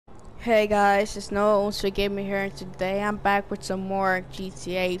Hey guys, it's Noah Gamer here, and today I'm back with some more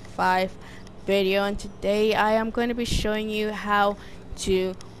GTA 5 video, and today I am going to be showing you how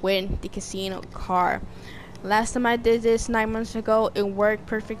to win the casino car. Last time I did this 9 months ago, it worked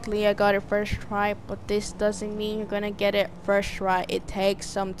perfectly. I got it first try, but this doesn't mean you're gonna get it first try. It takes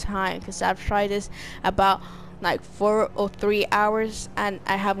some time because I've tried this about like 4 or 3 hours and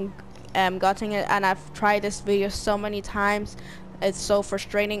I haven't gotten it, and I've tried this video so many times. It's so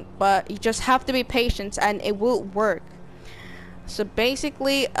frustrating, but you just have to be patient and it will work. So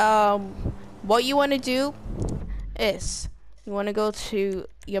basically, what you want to do is you want to go to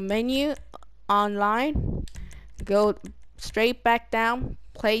your menu online, go straight back down,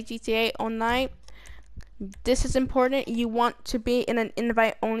 play GTA Online. This is important. You want to be in an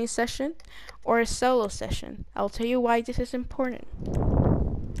invite only session or a solo session. I'll tell you why this is important.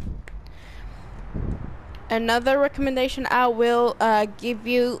 Another recommendation I will give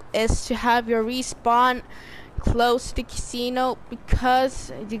you is to have your respawn close to the casino,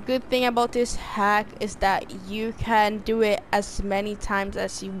 because the good thing about this hack is that you can do it as many times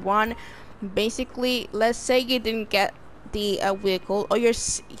as you want. Basically, let's say you didn't get the vehicle, or you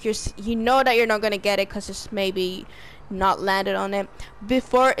know that you're not gonna get it because it's maybe not landed on it.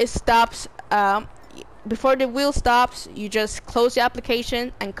 Before it stops, before the wheel stops, you just close the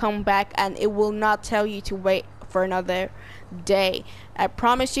application and come back, and it will not tell you to wait for another day. I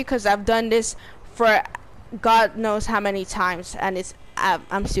promise you, because I've done this for God knows how many times, and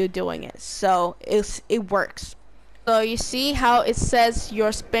I'm still doing it, so it works. So you see how it says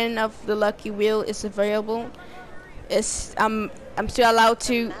your spin of the lucky wheel is available. I'm still allowed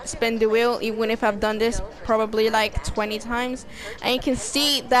to spin the wheel even if I've done this probably like 20 times, and you can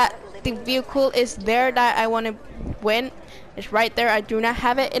see that the vehicle is there that I want to win. It's right there. I do not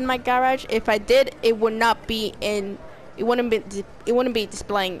have it in my garage. If I did, it would not be in. It wouldn't be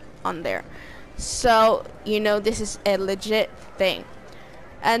displaying on there. So you know this is a legit thing.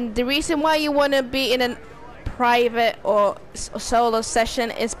 And the reason why you want to be in a private or solo session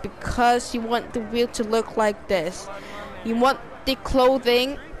is because you want the wheel to look like this. You want the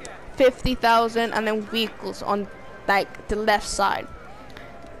clothing 50,000 and then vehicles on like the left side.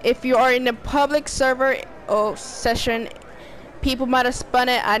 If you are in a public server or session, people might have spun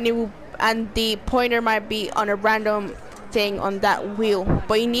it, and the pointer might be on a random thing on that wheel,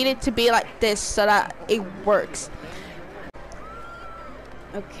 but you need it to be like this so that it works.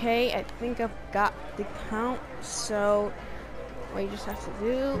 Okay, I think I've got the count, so what you just have to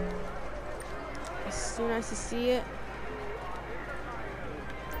do, as soon as you see it,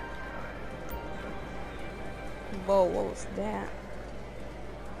 whoa, what was that?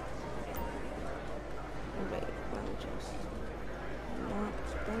 Wait, let me just not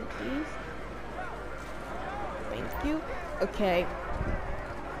spend these. Thank you. Okay,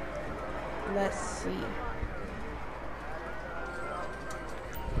 let's see.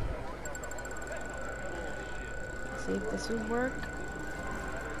 See if this will work.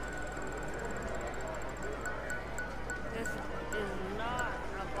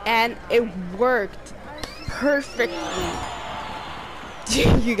 And it worked perfectly.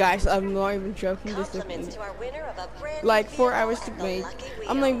 You guys, I'm not even joking. This took me like 4 hours to make.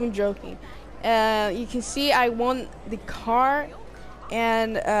 I'm not even joking. You can see I won the car,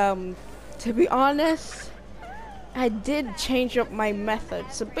 and to be honest, I did change up my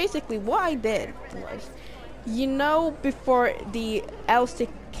method. So basically what I did was, you know, before the L stick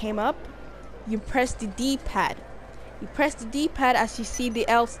came up, you press the D-pad. You press the D-pad as you see the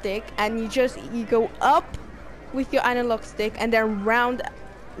L stick, and you go up with your analog stick and then round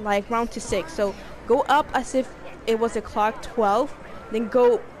to 6. So go up as if it was a clock 12, then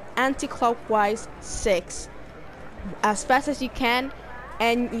go anti-clockwise 6 as fast as you can,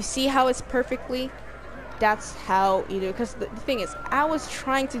 and you see how it's perfectly. That's how you do it. Because the thing is, I was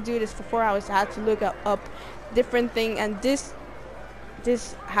trying to do this for 4 hours. I had to look up different thing, and this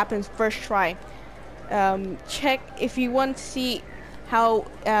happens first try. Check if you want to see how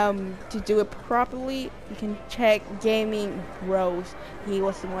to do it properly. You can check Gaming Bros. He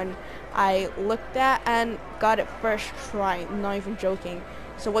was the one I looked at and got it first try. Not even joking.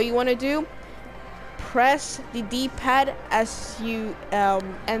 So what you want to do, press the D-pad as you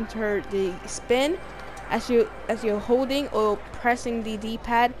enter the spin. As you're holding or pressing the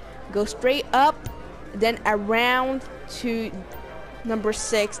D-pad, go straight up, then around to number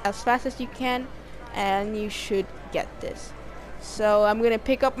 6 as fast as you can, and you should get this. So I'm gonna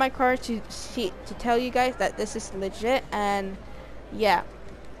pick up my car to tell you guys that this is legit, and yeah.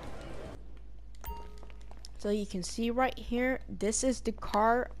 So you can see right here, this is the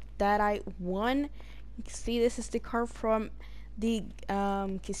car that I won. You can see this is the car from the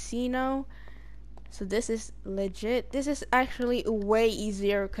casino. So this is legit. This is actually way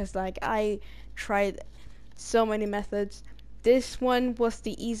easier because like I tried so many methods. This one was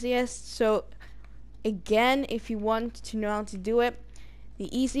the easiest. So again, if you want to know how to do it, the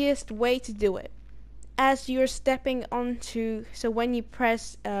easiest way to do it, as you're stepping onto, so when you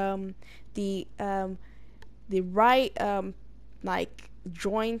press the right like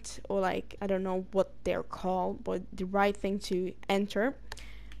joint, or like I don't know what they're called, but the right thing to enter,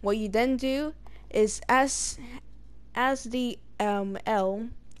 what you then do is as the L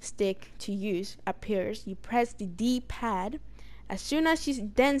stick to use appears, you press the D pad. As soon as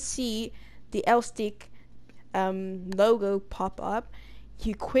you then see the L stick logo pop up,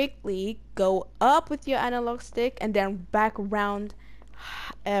 you quickly go up with your analog stick and then back around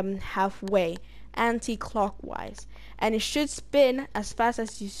halfway, anti-clockwise, and it should spin as fast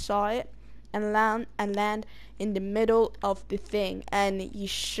as you saw it and land in the middle of the thing, and you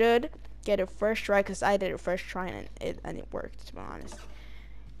should get it first try, because I did it first try and it worked, to be honest.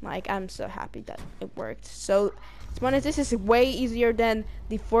 Like, I'm so happy that it worked. So, to be honest, this is way easier than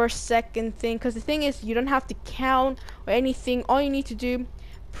the 4-second thing, because the thing is, you don't have to count or anything. All you need to do,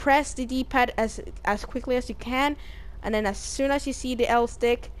 press the D-pad as quickly as you can, and then as soon as you see the L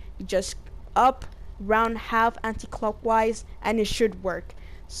stick, you just up, round half, anti-clockwise, and it should work.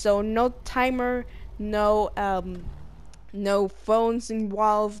 So no timer, no phones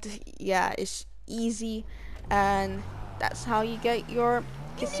involved. Yeah, it's easy, and that's how you get your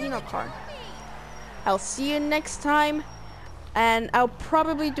casino card. I'll see you next time, and I'll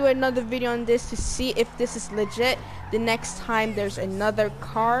probably do another video on this to see if this is legit the next time there's another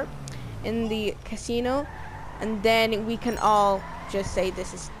car in the casino, and then we can all just say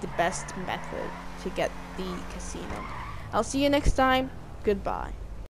this is the best method to get the casino. I'll see you next time. Goodbye.